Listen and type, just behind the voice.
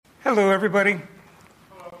Hello, everybody.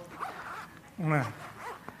 I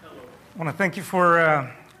want to thank you for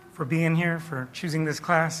being here, for choosing this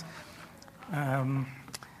class.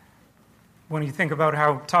 When you think about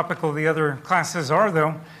how topical the other classes are,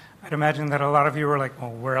 though, I'd imagine that a lot of you are like,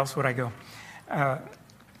 well, where else would I go?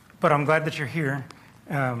 But I'm glad that you're here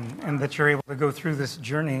and that you're able to go through this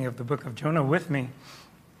journey of the book of Jonah with me.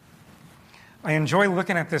 I enjoy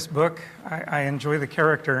looking at this book. I enjoy the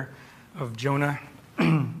character of Jonah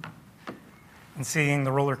and seeing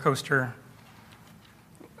the roller coaster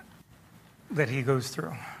that he goes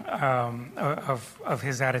through of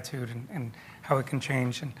his attitude and how it can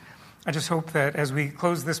change. And I just hope that as we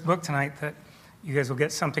close this book tonight that you guys will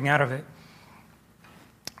get something out of it.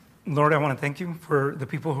 Lord, I want to thank you for the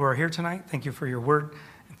people who are here tonight. Thank you for your word.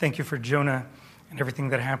 And thank you for Jonah and everything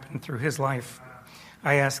that happened through his life.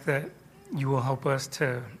 I ask that you will help us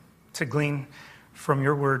to glean from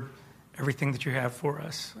your word everything that you have for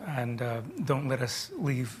us. And don't let us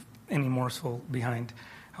leave any morsel behind.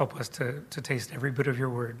 Help us to taste every bit of your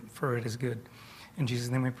word, for it is good. In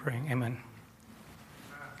Jesus' name we pray. Amen.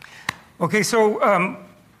 Okay, so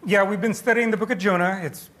we've been studying the book of Jonah.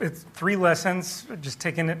 It's 3 lessons, just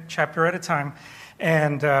taking it chapter at a time.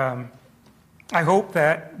 And I hope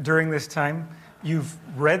that during this time you've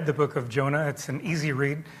read the book of Jonah. It's an easy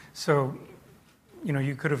read, so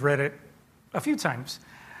you could have read it a few times,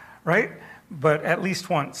 right? But at least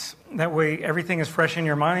once. That way everything is fresh in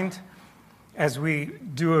your mind as we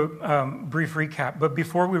do a brief recap. But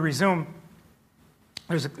before we resume,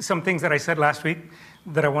 there's some things that I said last week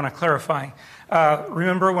that I want to clarify.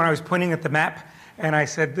 Remember when I was pointing at the map and I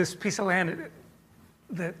said this piece of land,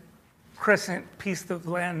 that crescent piece of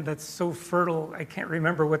land that's so fertile, I can't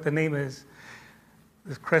remember what the name is.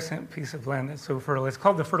 This crescent piece of land that's so fertile. It's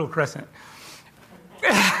called the Fertile Crescent.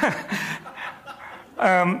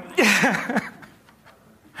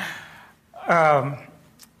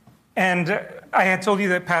 And I had told you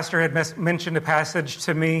that Pastor had mentioned a passage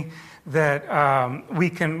to me that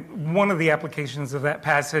one of the applications of that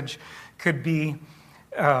passage could be,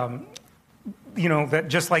 that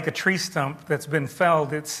just like a tree stump that's been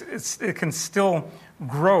felled, it can still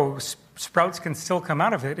grow. Sprouts can still come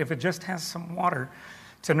out of it if it just has some water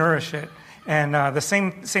to nourish it. And the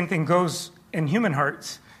same thing goes in human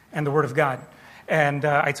hearts and the Word of God. And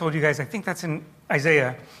I told you guys, I think that's in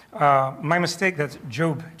Isaiah. My mistake, that's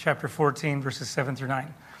Job chapter 14, verses 7 through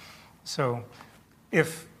 9. So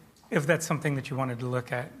if that's something that you wanted to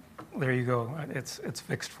look at, there you go. It's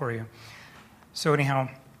fixed for you. So anyhow,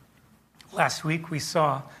 last week we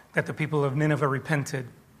saw that the people of Nineveh repented.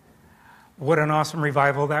 What an awesome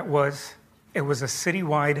revival that was. It was a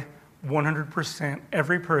citywide, 100%,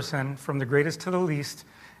 every person, from the greatest to the least,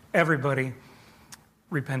 everybody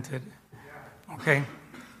repented. Okay?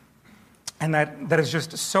 And that is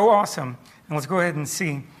just so awesome. And let's go ahead and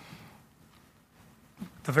see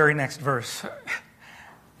the very next verse.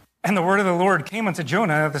 And the word of the Lord came unto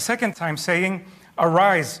Jonah the second time, saying,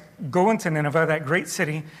 Arise, go into Nineveh, that great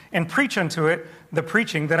city, and preach unto it the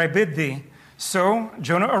preaching that I bid thee. So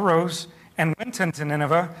Jonah arose and went into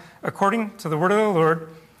Nineveh, according to the word of the Lord.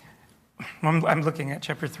 I'm looking at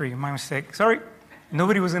chapter 3, my mistake. Sorry,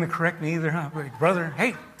 nobody was going to correct me either, huh? Like, brother,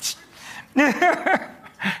 hey.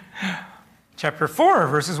 Chapter 4,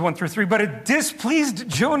 verses 1 through 3. But it displeased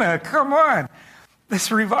Jonah. Come on.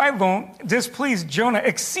 This revival displeased Jonah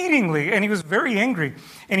exceedingly, and he was very angry.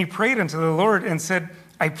 And he prayed unto the Lord and said,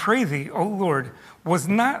 I pray thee, O Lord, was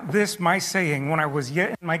not this my saying when I was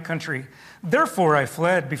yet in my country? Therefore I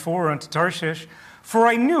fled before unto Tarshish, for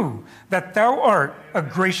I knew that thou art a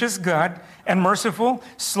gracious God and merciful,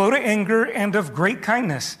 slow to anger, and of great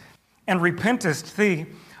kindness, and repentest thee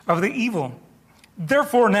of the evil.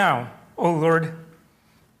 Therefore now, O Lord,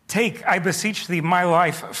 take, I beseech thee, my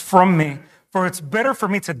life from me, for it's better for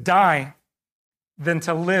me to die than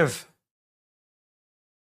to live.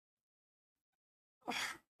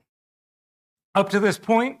 Up to this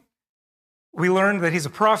point, we learned that he's a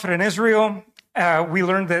prophet in Israel. We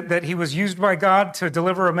learned that he was used by God to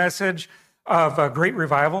deliver a message of a great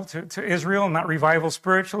revival to Israel, not revival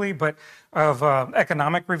spiritually, but of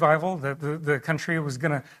economic revival. The country was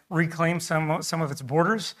going to reclaim some of its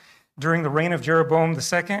borders. During the reign of Jeroboam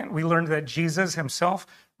II, we learned that Jesus himself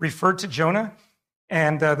referred to Jonah.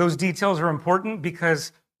 And those details are important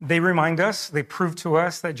because they remind us, they prove to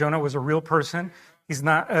us that Jonah was a real person. He's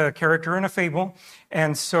not a character in a fable.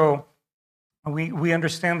 And so we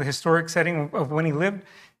understand the historic setting of when he lived.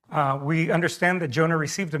 We understand that Jonah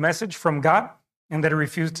received a message from God and that he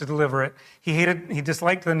refused to deliver it. He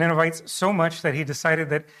disliked the Ninevites so much that he decided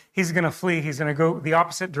that he's going to flee. He's going to go the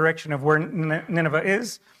opposite direction of where Nineveh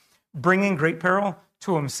is, bringing great peril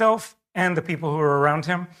to himself and the people who were around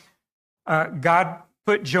him. God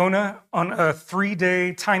put Jonah on a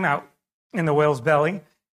 3-day timeout in the whale's belly.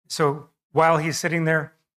 So while he's sitting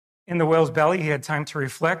there in the whale's belly, he had time to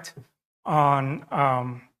reflect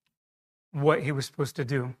on what he was supposed to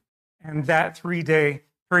do. And that 3-day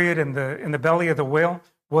period in the belly of the whale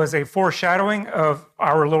was a foreshadowing of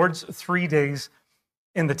our Lord's 3 days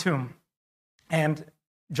in the tomb. And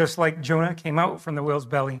just like Jonah came out from the whale's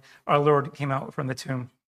belly, our Lord came out from the tomb.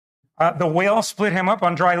 The whale split him up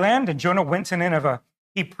on dry land, and Jonah went to Nineveh.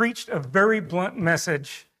 He preached a very blunt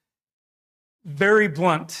message. Very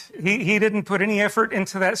blunt. He didn't put any effort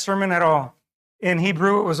into that sermon at all. In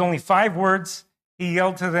Hebrew, it was only 5 words. He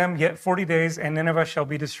yelled to them, "Yet 40 days, and Nineveh shall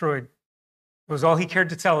be destroyed." It was all he cared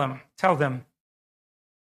to tell them.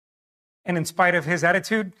 And in spite of his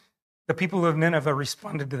attitude, the people of Nineveh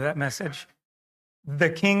responded to that message.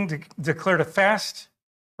 The king declared a fast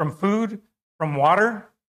from food, from water.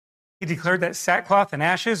 He declared that sackcloth and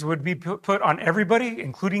ashes would be put on everybody,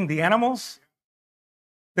 including the animals.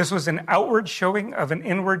 This was an outward showing of an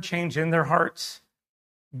inward change in their hearts.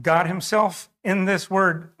 God himself, in this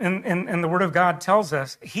word, in the word of God, tells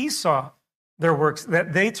us he saw their works,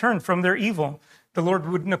 that they turned from their evil. The Lord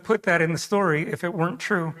wouldn't have put that in the story if it weren't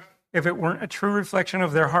true, if it weren't a true reflection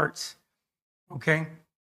of their hearts. Okay?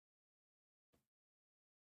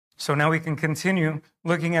 So now we can continue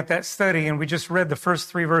looking at that study, and we just read the first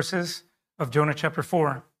 3 verses of Jonah chapter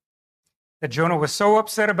 4. That Jonah was so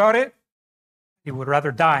upset about it, he would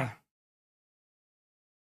rather die.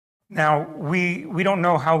 Now, we don't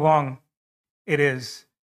know how long it is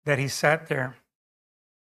that he sat there.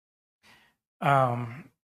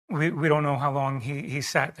 We don't know how long he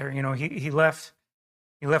sat there. You know, he left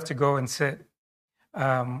to go and sit.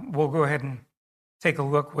 We'll go ahead and take a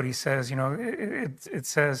look what he says. You know, it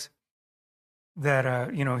says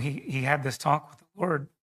that, you know, he had this talk with the Lord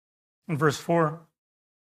in verse 4.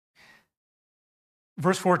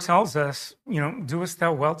 Verse 4 tells us, you know, doest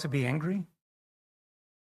thou well to be angry?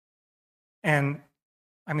 And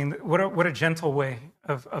I mean, what a gentle way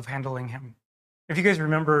of handling him. If you guys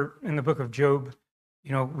remember in the book of Job,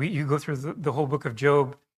 you know, you go through the whole book of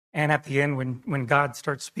Job, and at the end when God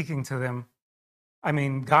starts speaking to them, I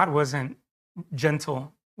mean, God wasn't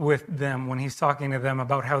gentle with them when he's talking to them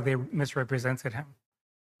about how they misrepresented him,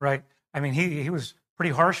 right? I mean, he was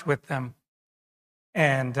pretty harsh with them.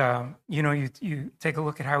 And, you know, you take a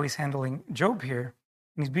look at how he's handling Job here,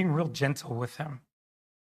 and he's being real gentle with them.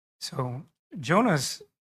 So Jonah's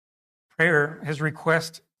prayer, his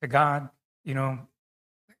request to God, you know,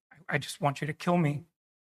 I just want you to kill me.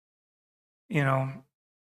 You know,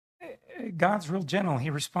 God's real gentle. He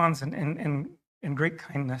responds in great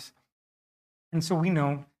kindness. And so we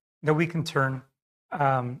know that we can turn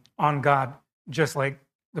on God just like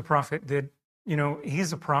the prophet did. You know,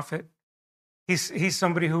 he's a prophet. He's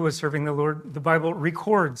somebody who was serving the Lord. The Bible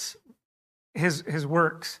records his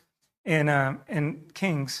works in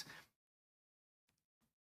Kings.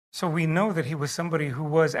 So we know that he was somebody who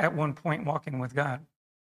was at one point walking with God.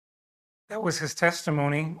 That was his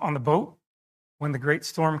testimony on the boat. When the great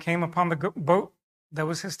storm came upon the boat, that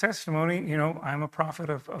was his testimony. You know, I'm a prophet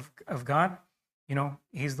of God. You know,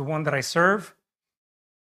 he's the one that I serve.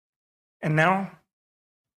 And now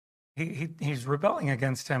he's rebelling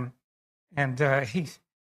against him. And he's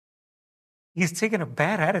taken a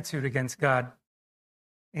bad attitude against God.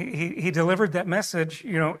 He delivered that message,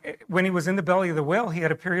 you know, when he was in the belly of the whale. He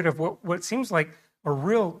had a period of what seems like a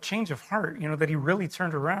real change of heart, you know, that he really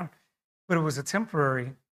turned around. But it was a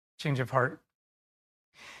temporary change of heart.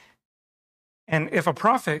 And if a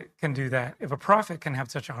prophet can do that, if a prophet can have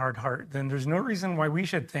such a hard heart, then there's no reason why we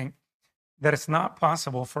should think that it's not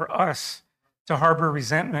possible for us to harbor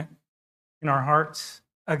resentment in our hearts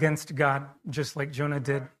against God, just like Jonah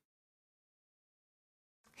did.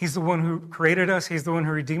 He's the one who created us. He's the one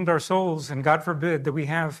who redeemed our souls. And God forbid that we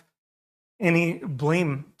have any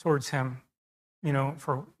blame towards him, you know,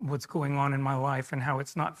 for what's going on in my life and how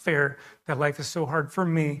it's not fair, that life is so hard for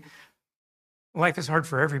me. Life is hard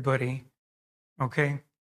for everybody, okay?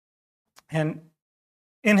 And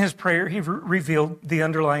in his prayer, he revealed the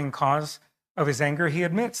underlying cause of his anger. He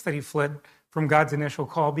admits that he fled from God's initial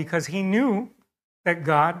call because he knew that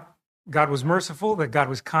God was merciful, that God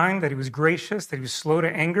was kind, that he was gracious, that he was slow to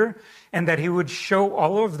anger, and that he would show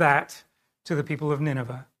all of that to the people of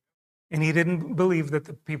Nineveh. And he didn't believe that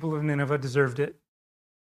the people of Nineveh deserved it.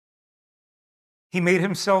 He made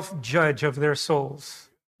himself judge of their souls.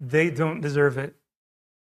 They don't deserve it.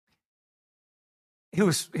 He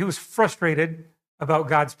was frustrated about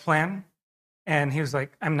God's plan, and he was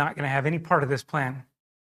like, I'm not going to have any part of this plan.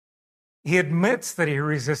 He admits that he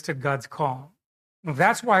resisted God's call.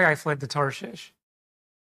 That's why I fled to Tarshish.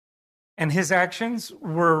 And his actions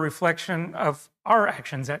were a reflection of our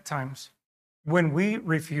actions at times when we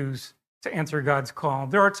refuse to answer God's call.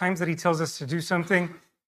 There are times that he tells us to do something.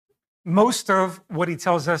 Most of what he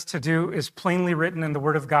tells us to do is plainly written in the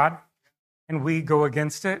Word of God, and we go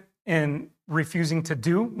against it in refusing to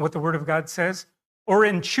do what the Word of God says, or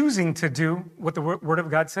in choosing to do what the Word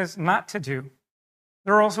of God says not to do.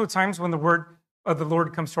 There are also times when the Word of the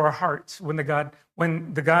Lord comes to our hearts, when the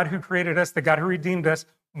God who created us, the God who redeemed us,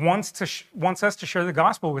 wants us to share the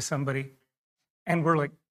gospel with somebody. And we're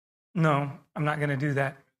like, no, I'm not going to do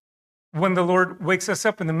that. When the Lord wakes us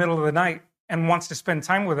up in the middle of the night and wants to spend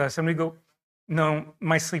time with us, and we go, no,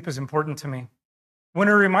 my sleep is important to me. When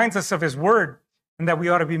he reminds us of his word and that we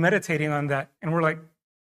ought to be meditating on that, and we're like,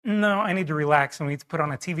 no, I need to relax and we need to put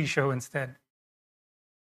on a TV show instead.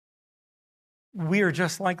 We are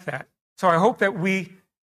just like that. So I hope that we,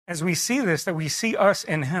 as we see this, that we see us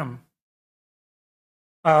in him.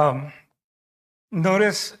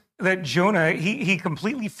 Notice that Jonah, he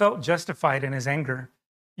completely felt justified in his anger,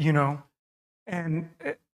 and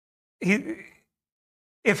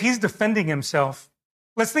if he's defending himself,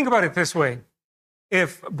 let's think about it this way.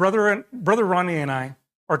 If Brother Ronnie and I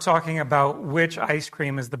are talking about which ice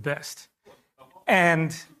cream is the best,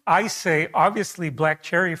 and I say, obviously, Black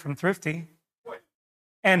Cherry from Thrifty,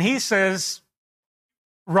 and he says,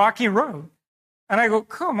 Rocky Road. And I go,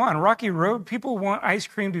 come on, Rocky Road? People want ice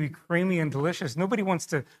cream to be creamy and delicious. Nobody wants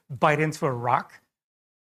to bite into a rock.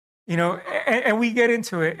 And we get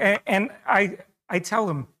into it. And I tell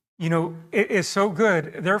him, it is so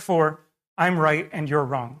good. Therefore, I'm right and you're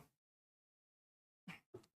wrong.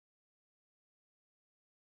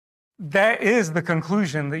 That is the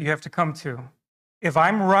conclusion that you have to come to. If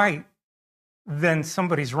I'm right, then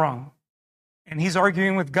somebody's wrong. And he's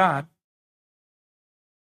arguing with God.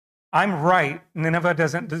 I'm right. Nineveh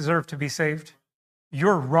doesn't deserve to be saved.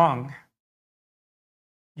 You're wrong.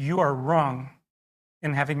 You are wrong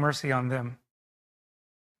in having mercy on them.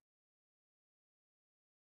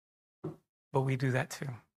 But we do that too.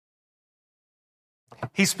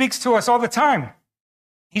 He speaks to us all the time.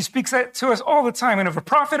 He speaks to us all the time. And if a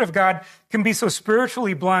prophet of God can be so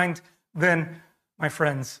spiritually blind, then, my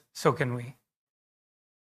friends, so can we.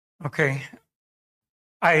 Okay.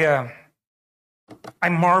 I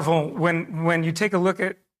marvel when you take a look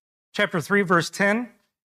at chapter 3, verse 10,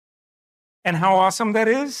 and how awesome that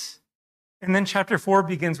is. And then chapter 4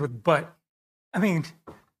 begins with but. I mean,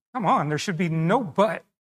 come on, there should be no but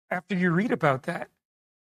after you read about that.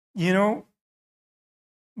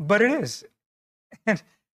 But it is.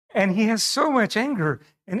 And he has so much anger.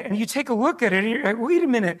 And you take a look at it, and you're like, wait a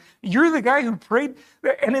minute, you're the guy who prayed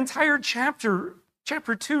an entire chapter.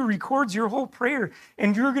 Chapter 2 records your whole prayer,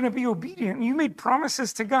 and you're going to be obedient. You made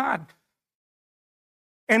promises to God.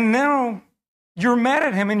 And now you're mad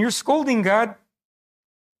at him, and you're scolding God,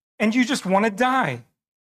 and you just want to die.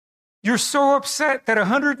 You're so upset that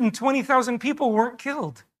 120,000 people weren't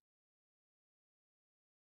killed.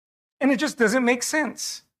 And it just doesn't make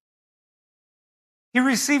sense. He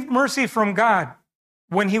received mercy from God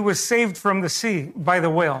when he was saved from the sea by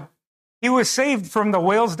the whale. He was saved from the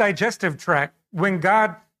whale's digestive tract when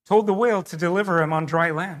God told the whale to deliver him on dry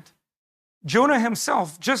land. Jonah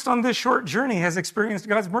himself, just on this short journey, has experienced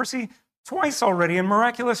God's mercy twice already in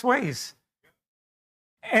miraculous ways.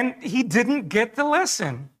 And he didn't get the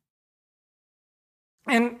lesson.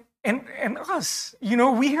 And us,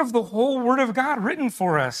 we have the whole Word of God written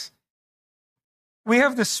for us. We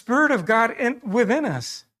have the Spirit of God within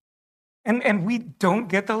us. And we don't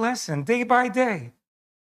get the lesson day by day.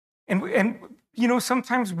 And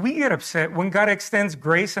sometimes we get upset when God extends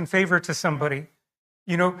grace and favor to somebody.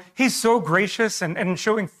 He's so gracious and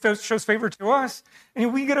shows favor to us.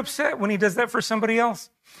 And we get upset when he does that for somebody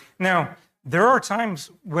else. Now, there are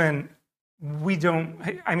times when we don't,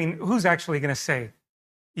 who's actually going to say,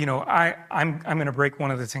 I'm going to break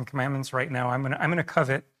one of the 10 Commandments right now. I'm going to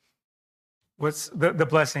covet what's the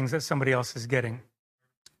blessings that somebody else is getting.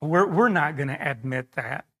 We're not going to admit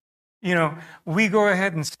that. We go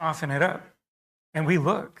ahead and soften it up. And we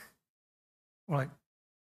look, we're like,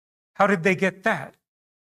 how did they get that?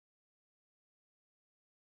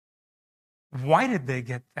 Why did they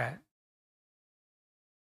get that?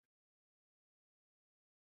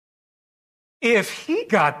 If he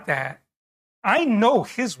got that, I know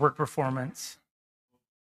his work performance.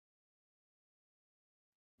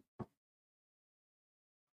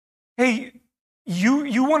 Hey,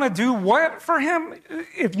 you want to do what for him?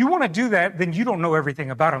 If you want to do that, then you don't know everything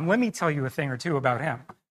about him. Let me tell you a thing or two about him.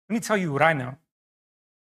 Let me tell you what I know.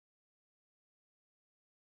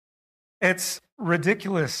 It's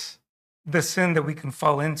ridiculous the sin that we can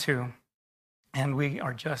fall into, and we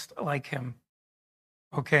are just like him.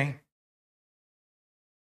 Okay?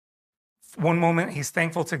 One moment, he's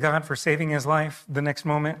thankful to God for saving his life. The next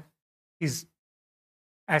moment, he's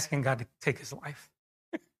asking God to take his life.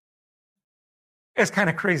 It's kind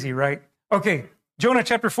of crazy, right? Okay, Jonah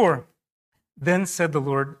chapter 4. Then said the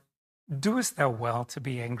Lord, doest thou well to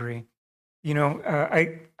be angry?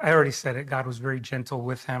 I already said it. God was very gentle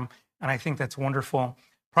with him, and I think that's wonderful.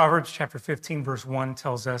 Proverbs chapter 15, verse 1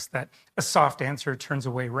 tells us that a soft answer turns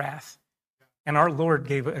away wrath. And our Lord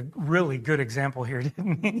gave a really good example here,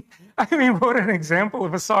 didn't he? I mean, what an example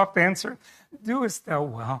of a soft answer. Doest thou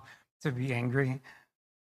well to be angry?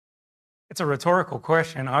 It's a rhetorical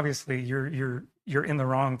question. Obviously, you're in the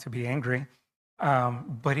wrong to be angry.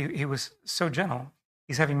 But he was so gentle.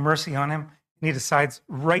 He's having mercy on him. And he decides,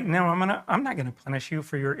 right now, I'm not going to punish you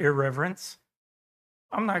for your irreverence.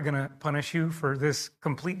 I'm not going to punish you for this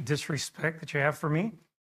complete disrespect that you have for me,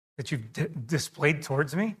 that you've displayed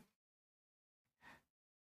towards me.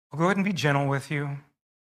 I'll go ahead and be gentle with you.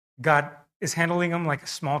 God is handling him like a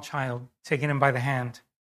small child, taking him by the hand,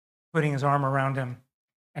 putting his arm around him,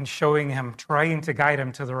 and showing him, trying to guide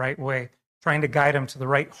him to the right way, trying to guide him to the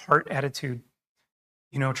right heart attitude,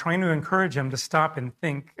 trying to encourage him to stop and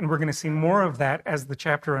think. And we're going to see more of that as the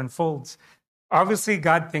chapter unfolds. Obviously,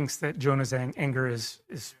 God thinks that Jonah's anger is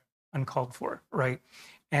uncalled for, right?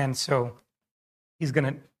 And so he's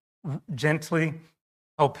going to gently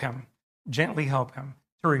help him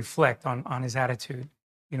to reflect on his attitude.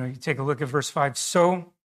 You take a look at verse 5.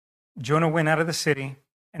 So Jonah went out of the city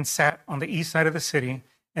and sat on the east side of the city,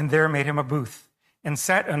 and there made him a booth, and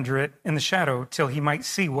sat under it in the shadow till he might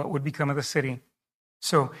see what would become of the city.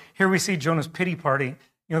 So here we see Jonah's pity party.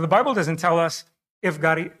 The Bible doesn't tell us if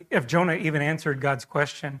Jonah even answered God's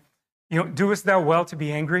question. Doest thou well to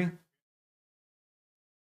be angry?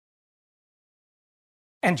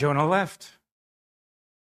 And Jonah left.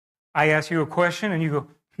 I ask you a question and you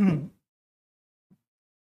go,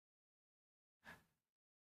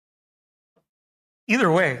 Either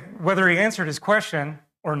way, whether he answered his question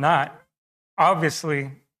or not,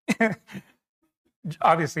 obviously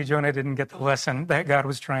Jonah didn't get the lesson that God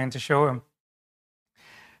was trying to show him.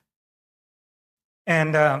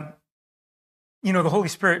 And, the Holy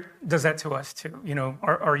Spirit does that to us too.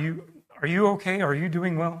 Are you okay? Are you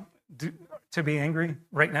doing well to be angry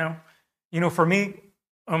right now? For me,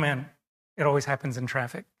 oh man, it always happens in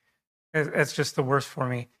traffic. It's just the worst for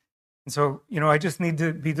me. And so, I just need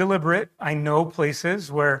to be deliberate. I know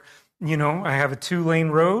places where, I have a 2-lane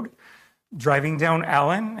road driving down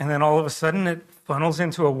Allen, and then all of a sudden it funnels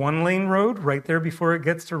into a 1-lane road right there before it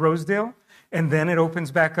gets to Rosedale, and then it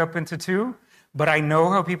opens back up into 2. But I know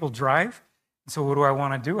how people drive. So what do I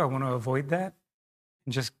want to do? I want to avoid that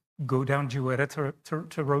and just go down Jewetta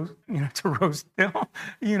to Rosedale,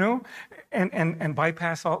 and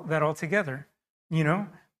bypass all that altogether.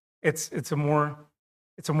 It's a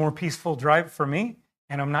more peaceful drive for me,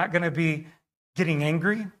 and I'm not going to be getting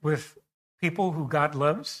angry with people who God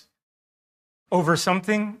loves over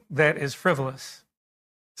something that is frivolous,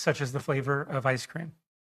 such as the flavor of ice cream,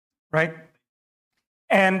 right?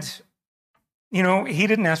 And he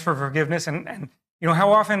didn't ask for forgiveness, and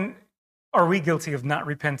how often are we guilty of not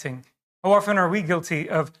repenting? How often are we guilty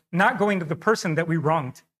of not going to the person that we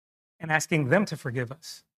wronged and asking them to forgive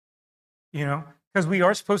us? Because we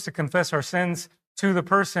are supposed to confess our sins to the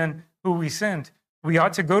person who we sinned. We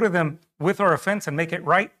ought to go to them with our offense and make it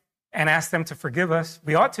right and ask them to forgive us.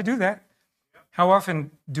 We ought to do that. How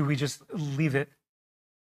often do we just leave it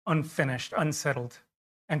unfinished, unsettled,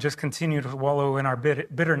 and just continue to wallow in our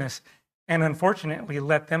bitterness, and unfortunately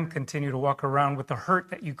let them continue to walk around with the hurt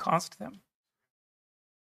that you caused them?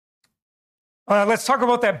 Let's talk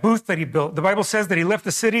about that booth that he built. The Bible says that he left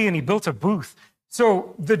the city and he built a booth.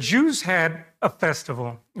 So the Jews had a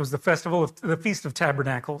festival. It was the festival of the Feast of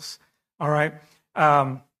Tabernacles. All right.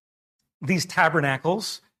 These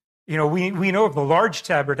tabernacles, we know of the large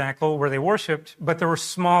tabernacle where they worshiped, but there were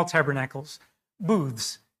small tabernacles,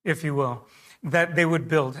 booths, if you will, that they would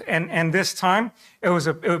build. And this time, it was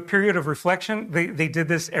a period of reflection. They did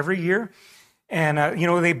this every year. And,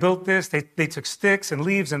 they built this. They took sticks and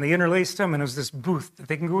leaves and they interlaced them. And it was this booth that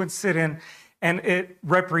they can go and sit in. And it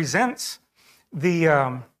represents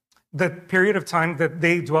the period of time that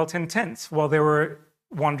they dwelt in tents while they were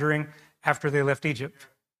wandering after they left Egypt.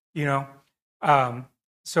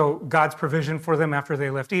 So God's provision for them after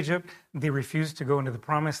they left Egypt, they refused to go into the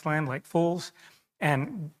promised land like fools.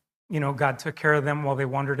 And, God took care of them while they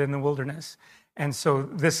wandered in the wilderness. And so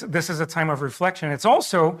this is a time of reflection. It's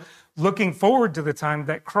also looking forward to the time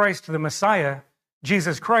that Christ, the Messiah,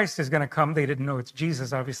 Jesus Christ is going to come. They didn't know it's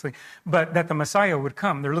Jesus, obviously, but that the Messiah would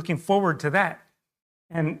come. They're looking forward to that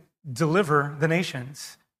and deliver the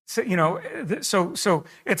nations. So, so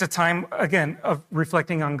it's a time, again, of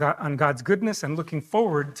reflecting on God's goodness and looking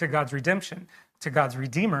forward to God's redemption, to God's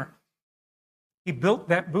Redeemer. He built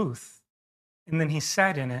that booth, and then he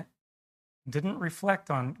sat in it, didn't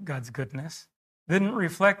reflect on God's goodness, didn't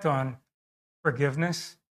reflect on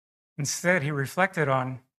forgiveness. Instead, he reflected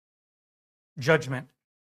on judgment,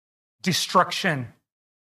 destruction.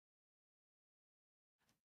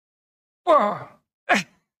 Whoa.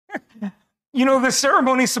 The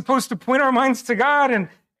ceremony is supposed to point our minds to God, and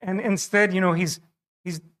instead, he's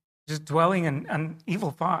just dwelling on evil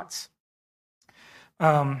thoughts.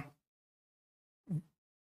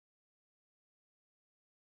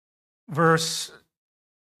 Verse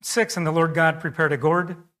 6, and the Lord God prepared a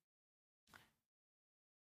gourd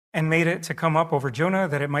and made it to come up over Jonah,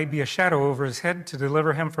 that it might be a shadow over his head to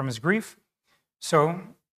deliver him from his grief. So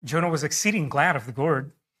Jonah was exceeding glad of the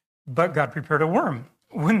gourd, but God prepared a worm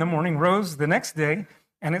when the morning rose the next day,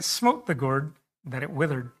 and it smote the gourd, that it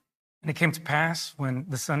withered. And it came to pass, when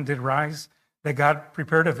the sun did rise, that God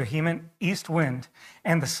prepared a vehement east wind,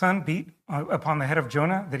 and the sun beat upon the head of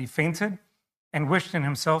Jonah, that he fainted, and wished in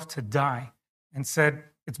himself to die, and said,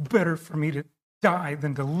 it's better for me to die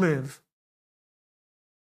than to live.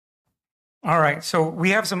 All right, so we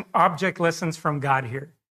have some object lessons from God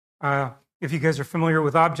here. If you guys are familiar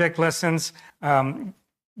with object lessons,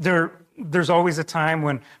 there's always a time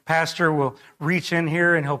when pastor will reach in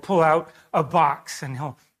here and he'll pull out a box and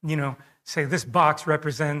he'll, say this box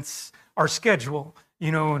represents our schedule,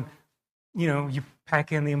 and, you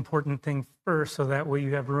pack in the important thing first so that way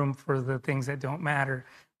you have room for the things that don't matter,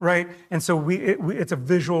 right? And so it's a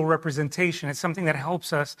visual representation. It's something that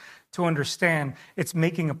helps us to understand. It's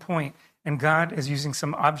making a point. And God is using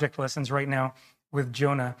some object lessons right now with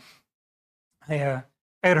Jonah. I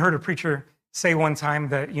had heard a preacher say one time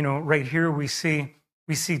that, right here we see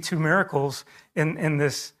two miracles in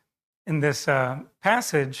this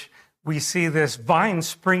passage. We see this vine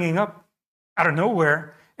springing up out of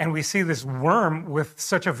nowhere, and we see this worm with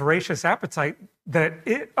such a voracious appetite that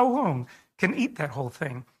it alone can eat that whole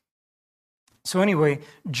thing. So anyway,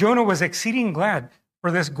 Jonah was exceeding glad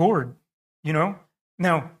for this gourd,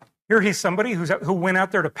 Now, here he's somebody who went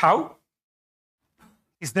out there to pout.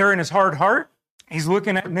 He's there in his hard heart. He's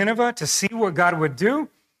looking at Nineveh to see what God would do.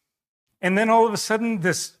 And then all of a sudden,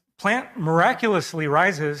 this plant miraculously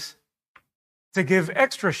rises to give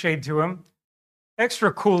extra shade to him,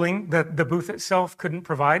 extra cooling that the booth itself couldn't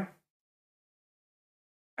provide.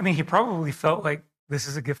 I mean, he probably felt like this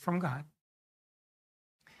is a gift from God.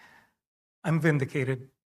 I'm vindicated.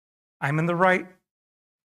 I'm in the right.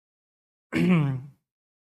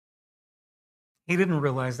 He didn't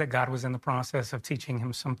realize that God was in the process of teaching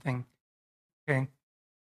him something. Okay.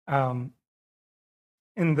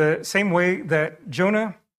 In the same way that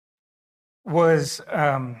Jonah was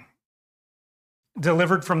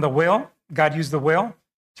delivered from the whale, God used the whale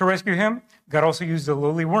to rescue him. God also used a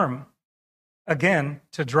lowly worm, again,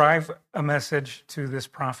 to drive a message to this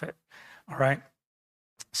prophet. All right.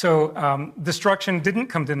 So destruction didn't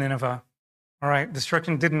come to Nineveh. All right.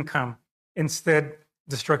 Destruction didn't come. Instead,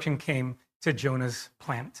 destruction came to Jonah's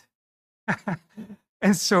plant.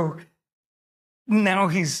 And so now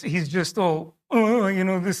he's just all,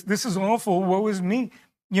 this is awful. Woe is me.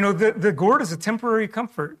 The gourd is a temporary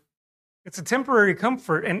comfort. It's a temporary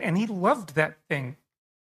comfort. And he loved that thing.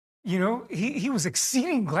 He was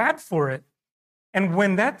exceeding glad for it. And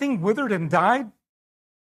when that thing withered and died,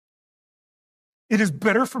 it is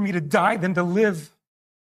better for me to die than to live.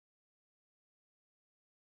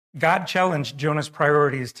 God challenged Jonah's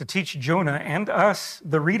priorities to teach Jonah and us,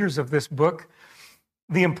 the readers of this book,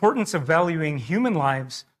 the importance of valuing human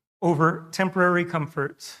lives over temporary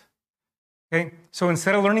comforts. Okay, so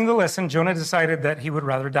instead of learning the lesson, Jonah decided that he would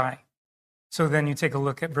rather die. So then you take a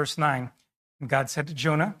look at verse 9. God said to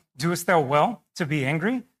Jonah, doest thou well to be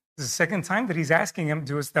angry? This is the second time that he's asking him,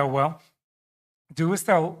 doest thou well? Doest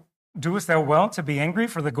thou well to be angry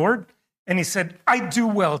for the gourd? And he said, I do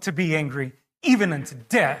well to be angry, even unto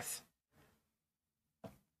death.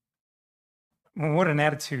 Well, what an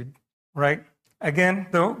attitude, right? Again,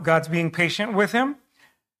 though, God's being patient with him,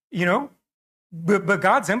 but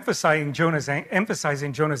God's emphasizing Jonah's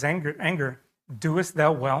anger. Doest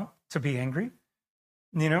thou well to be angry?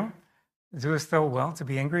 Doest thou well to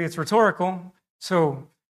be angry? It's rhetorical. So,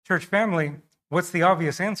 church family, what's the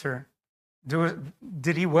obvious answer?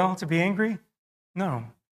 Did he well to be angry? No,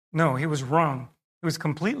 he was wrong. He was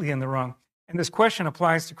completely in the wrong. And this question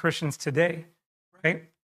applies to Christians today, right?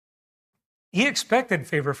 He expected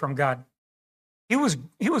favor from God.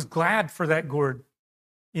 he was glad for that gourd.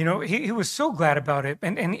 He was so glad about it.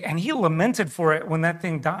 And he lamented for it when that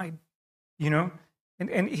thing died,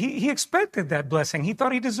 And he expected that blessing. He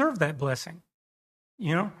thought he deserved that blessing,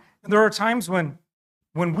 And there are times when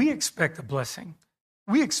we expect a blessing.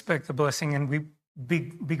 We expect a blessing and we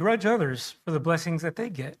begrudge others for the blessings that they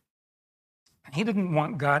get. He didn't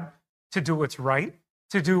want God to do what's right,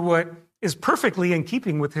 to do what is perfectly in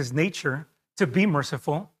keeping with his nature, to be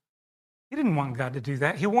merciful. He didn't want God to do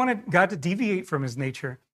that. He wanted God to deviate from his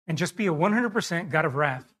nature and just be a 100% God of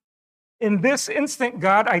wrath. In this instant,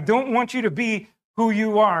 God, I don't want you to be who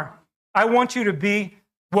you are. I want you to be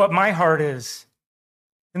what my heart is.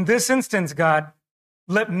 In this instance, God,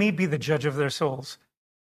 let me be the judge of their souls.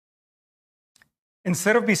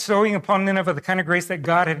 Instead of bestowing upon Nineveh the kind of grace that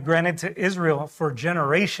God had granted to Israel for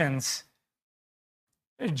generations,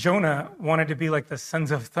 Jonah wanted to be like the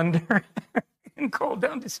sons of thunder and call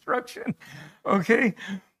down destruction. Okay?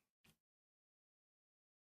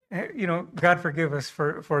 God forgive us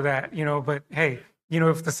for that, but hey,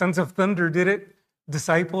 if the sons of thunder did it,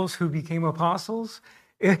 disciples who became apostles,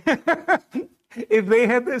 if they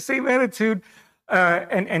had the same attitude,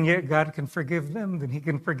 and yet God can forgive them, then he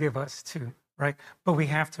can forgive us too, right? But we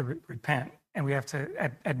have to repent, and we have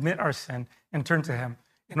to admit our sin and turn to him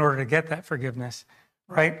in order to get that forgiveness,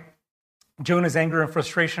 right? Jonah's anger and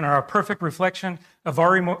frustration are a perfect reflection of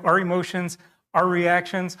our emotions, our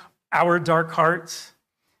reactions, our dark hearts,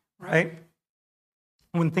 right?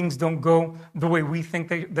 When things don't go the way we think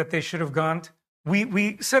that they should have gone,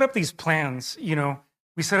 we set up these plans,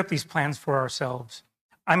 we set up these plans for ourselves.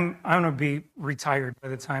 I'm going to be retired by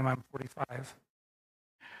the time I'm 45.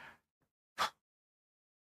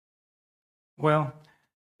 Well,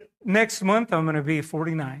 next month I'm going to be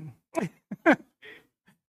 49.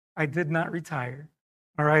 I did not retire.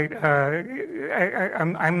 All right.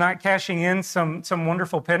 I'm not cashing in some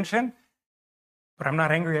wonderful pension, but I'm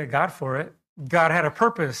not angry at God for it. God had a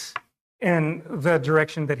purpose in the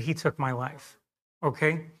direction that he took my life.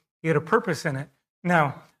 Okay? He had a purpose in it.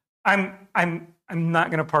 Now, I'm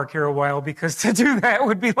not going to park here a while, because to do that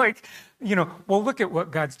would be like, well, look at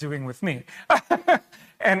what God's doing with me.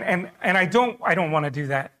 and I don't want to do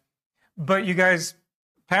that. But you guys,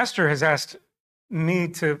 Pastor has asked me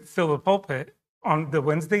to fill the pulpit on the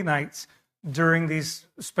Wednesday nights during these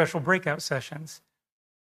special breakout sessions.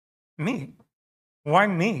 Me. Why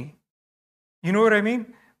me? You know what I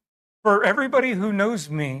mean? For everybody who knows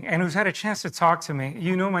me and who's had a chance to talk to me,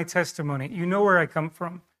 you know my testimony. You know where I come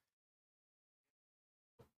from.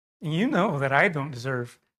 You know that I don't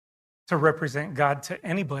deserve to represent God to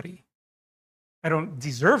anybody. I don't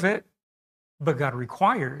deserve it, but God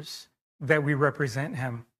requires that we represent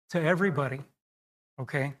him to everybody.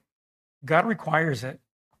 Okay? God requires it.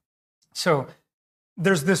 So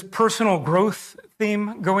there's this personal growth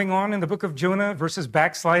theme going on in the book of Jonah versus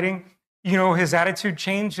backsliding. His attitude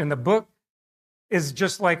changed, and the book is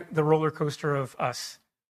just like the roller coaster of us.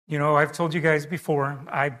 I've told you guys before,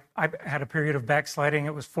 I had a period of backsliding.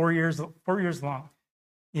 It was 4 years long.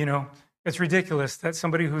 It's ridiculous that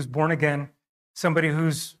somebody who's born again, somebody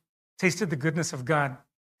who's tasted the goodness of God,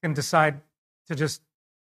 can decide to just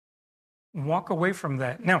walk away from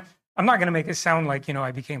that. Now, I'm not going to make it sound like,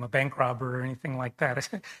 I became a bank robber or anything like that.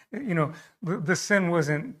 The sin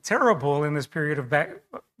wasn't terrible in this period of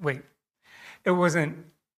it wasn't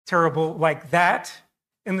terrible like that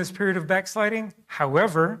in this period of backsliding.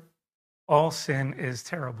 However, all sin is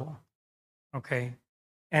terrible. Okay?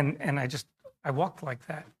 And I walked like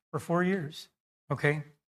that for 4 years. Okay?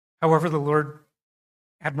 However, the Lord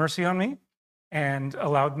had mercy on me and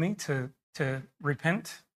allowed me to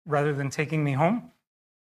repent rather than taking me home.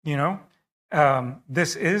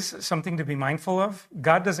 This is something to be mindful of.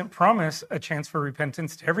 God doesn't promise a chance for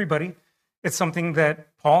repentance to everybody. It's something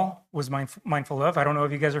that Paul was mindful of. I don't know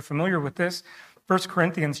if you guys are familiar with this. 1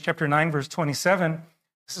 Corinthians chapter 9, verse 27.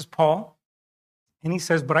 This is Paul. And he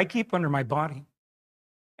says, "But I keep under my body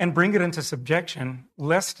and bring it into subjection,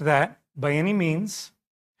 lest that by any means,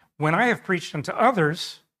 when I have preached unto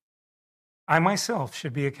others, I myself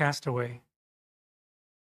should be a castaway."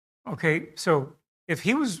 Okay, so if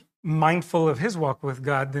he was mindful of his walk with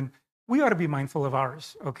God, then we ought to be mindful of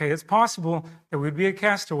ours. Okay, it's possible that we'd be a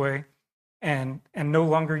castaway and no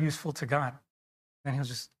longer useful to God. Then he'll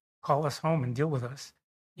just call us home and deal with us.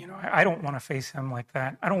 I don't want to face him like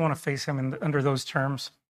that. I don't want to face him under those terms.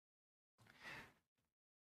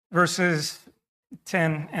 Verses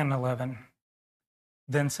 10 and 11.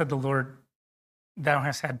 Then said the Lord, "Thou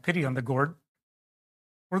hast had pity on the gourd,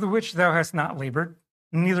 for the which thou hast not labored,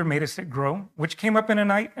 neither madest it grow, which came up in a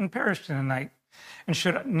night and perished in a night. And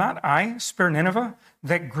should not I spare Nineveh,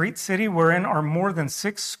 that great city wherein are more than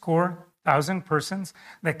 60,000 persons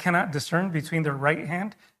that cannot discern between their right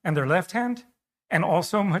hand and their left hand, and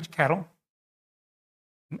also much cattle?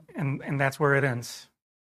 And that's where it ends.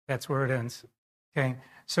 That's where it ends. Okay,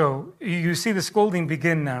 so you see the scolding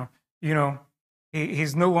begin now.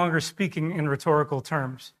 He's no longer speaking in rhetorical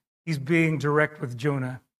terms. He's being direct with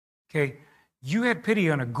Jonah. Okay, you had pity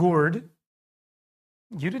on a gourd.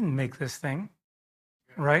 You didn't make this thing,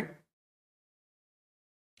 right?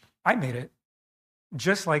 I made it,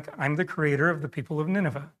 just like I'm the creator of the people of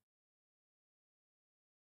Nineveh.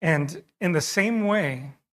 And in the same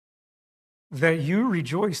way that you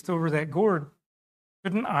rejoiced over that gourd,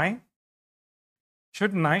 shouldn't I?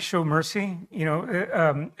 Shouldn't I show mercy?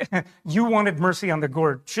 You wanted mercy on the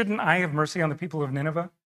gourd. Shouldn't I have mercy on the people of Nineveh?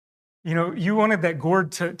 You wanted that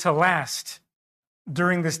gourd to last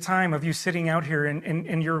during this time of you sitting out here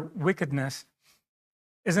in your wickedness.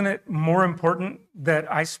 Isn't it more important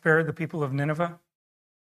that I spare the people of Nineveh?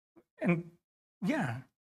 And yeah,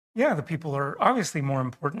 the people are obviously more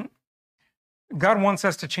important. God wants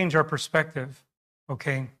us to change our perspective,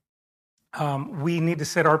 okay? We need to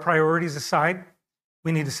set our priorities aside.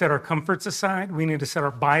 We need to set our comforts aside. We need to set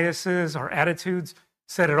our biases, our attitudes,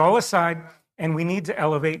 set it all aside, and we need to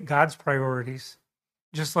elevate God's priorities.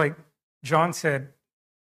 Just like John said,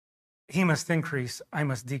 he must increase, I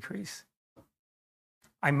must decrease.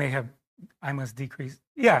 I must decrease.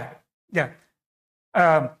 Yeah.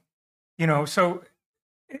 So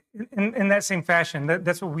in that same fashion,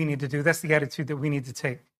 that's what we need to do. That's the attitude that we need to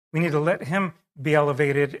take. We need to let him be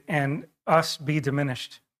elevated and us be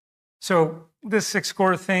diminished. So this 6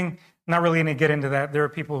 score thing, not really going to get into that. There are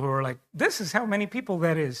people who are like, this is how many people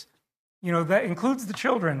that is. That includes the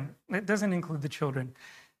children. It doesn't include the children.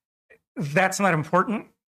 That's not important.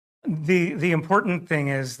 The important thing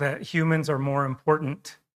is that humans are more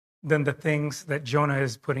important than the things that Jonah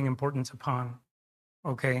is putting importance upon.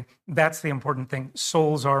 Okay? That's the important thing.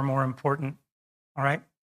 Souls are more important. All right?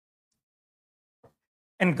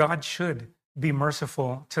 And God should be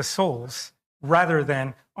merciful to souls rather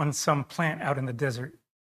than on some plant out in the desert.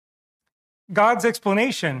 God's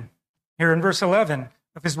explanation here in verse 11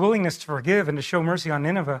 of his willingness to forgive and to show mercy on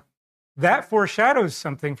Nineveh, that foreshadows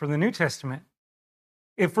something from the New Testament.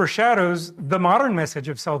 It foreshadows the modern message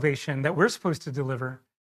of salvation that we're supposed to deliver,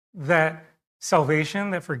 that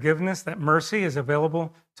salvation, that forgiveness, that mercy is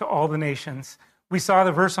available to all the nations. We saw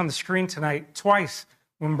the verse on the screen tonight twice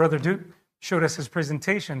when Brother Duke showed us his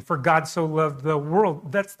presentation. For God so loved the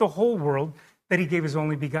world, that's the whole world, that he gave his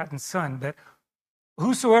only begotten Son, that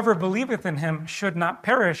whosoever believeth in him should not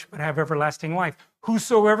perish, but have everlasting life.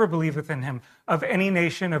 Whosoever believeth in him, of any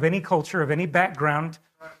nation, of any culture, of any background,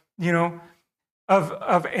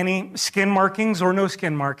 of any skin markings or no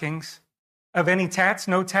skin markings, of any tats,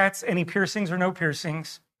 no tats, any piercings or no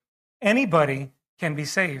piercings, anybody can be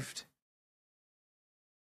saved.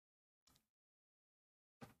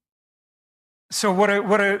 So what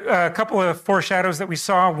a couple of foreshadows that we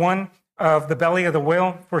saw. One of the belly of the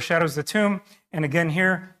whale foreshadows the tomb. And again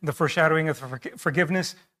here, the foreshadowing of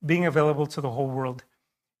forgiveness being available to the whole world.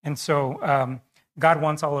 And so God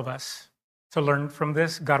wants all of us to learn from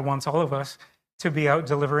this. God wants all of us to be out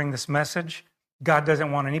delivering this message. God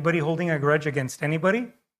doesn't want anybody holding a grudge against anybody.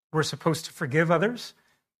 We're supposed to forgive others.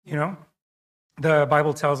 The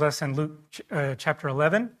Bible tells us in Luke chapter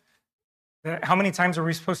 11, that how many times are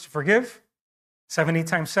we supposed to forgive? 70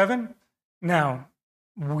 times 7? Now,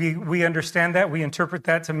 we understand that. We interpret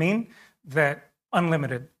that to mean that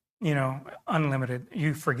unlimited, unlimited.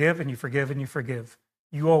 You forgive and you forgive and you forgive.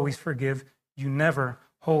 You always forgive. You never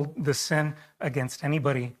hold the sin against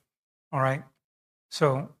anybody. All right?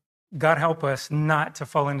 So God help us not to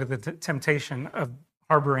fall into the temptation of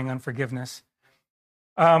harboring unforgiveness.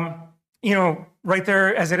 Right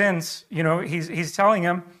there as it ends, he's telling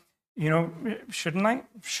him, shouldn't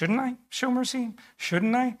I show mercy?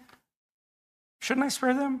 Shouldn't I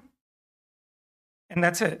spare them? And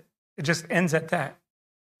that's it. It just ends at that.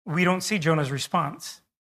 We don't see Jonah's response.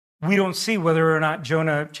 We don't see whether or not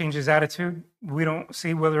Jonah changes attitude. We don't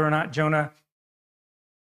see whether or not Jonah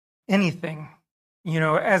anything.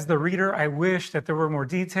 As the reader, I wish that there were more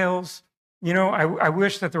details. I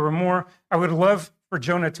wish that there were more. I would love for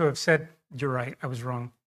Jonah to have said, "You're right, I was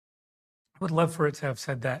wrong." I would love for it to have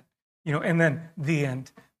said that, and then the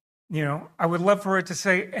end. I would love for it to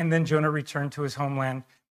say, and then Jonah returned to his homeland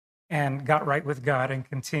and got right with God and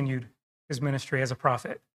continued his ministry as a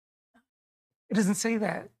prophet. It doesn't say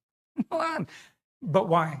that. But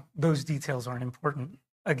why? Those details aren't important.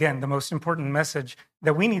 Again, the most important message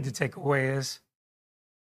that we need to take away is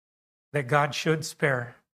that God should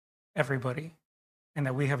spare everybody. and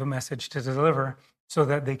that we have a message to deliver so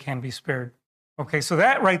that they can be spared. Okay, so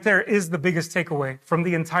that right there is the biggest takeaway from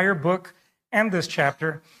the entire book and this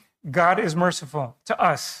chapter. God is merciful to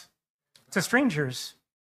us, to strangers,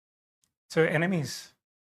 to enemies,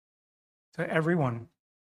 to everyone.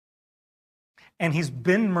 And he's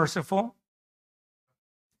been merciful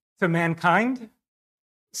to mankind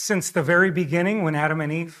since the very beginning when Adam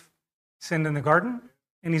and Eve sinned in the garden.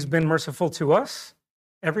 And he's been merciful to us,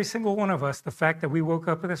 every single one of us. The fact that we woke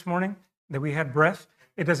up this morning, that we had breath,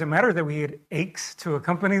 it doesn't matter that we had aches to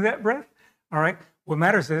accompany that breath, all right? What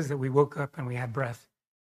matters is that we woke up and we had breath.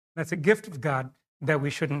 That's a gift of God that we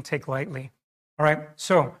shouldn't take lightly, all right?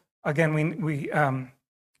 So, again, we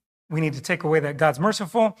need to take away that God's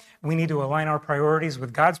merciful. We need to align our priorities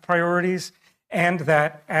with God's priorities, and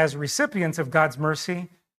that as recipients of God's mercy,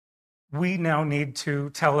 we now need to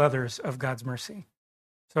tell others of God's mercy.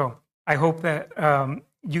 So I hope that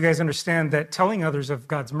you guys understand that telling others of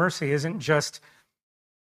God's mercy isn't just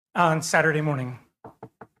on Saturday morning,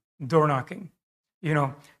 door knocking. You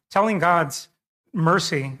know, telling God's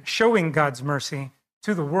mercy, showing God's mercy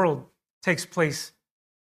to the world takes place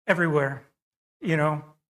everywhere. You know,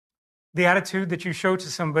 the attitude that you show to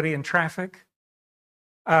somebody in traffic,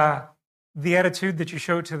 the attitude that you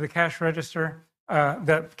show to the cash register,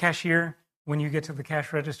 the cashier when you get to the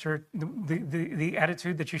cash register, the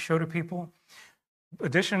attitude that you show to people.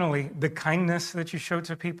 Additionally, the kindness that you show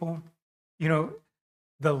to people, you know,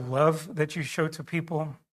 the love that you show to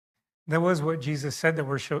people. That was what Jesus said that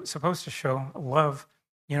we're supposed to show, love,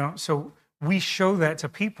 you know. So we show that to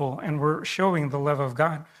people and we're showing the love of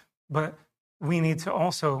God. But we need to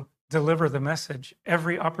also deliver the message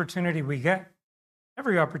every opportunity we get.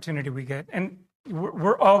 And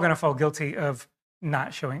we're all going to fall guilty of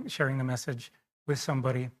not sharing the message with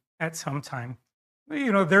somebody at some time.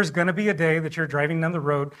 You know, there's going to be a day that you're driving down the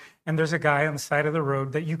road and there's a guy on the side of the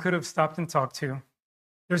road that you could have stopped and talked to.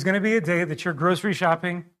 There's going to be a day that you're grocery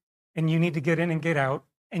shopping and you need to get in and get out,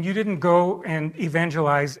 and you didn't go and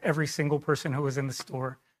evangelize every single person who was in the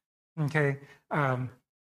store. Okay?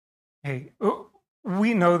 Hey,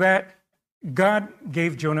 we know that God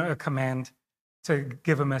gave Jonah a command to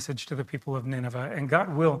give a message to the people of Nineveh, and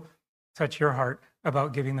God will touch your heart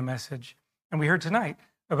about giving the message. And we heard tonight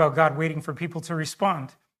about God waiting for people to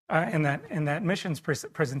respond in that missions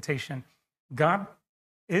presentation. God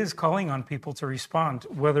is calling on people to respond,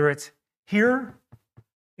 whether it's here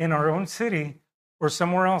in our own city or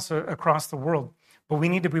somewhere else across the world. But we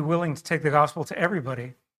need to be willing to take the gospel to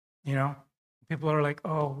everybody. You know, people are like,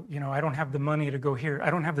 oh, you know, I don't have the money to go here. I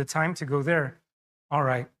don't have the time to go there. All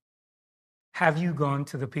right. Have you gone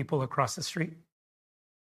to the people across the street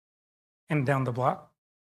and down the block?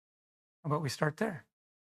 How about we start there?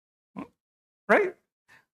 Right?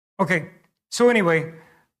 Okay. So anyway,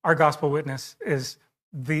 our gospel witness is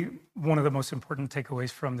one of the most important takeaways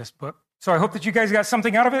from this book. So I hope that you guys got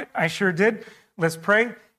something out of it. I sure did. Let's pray,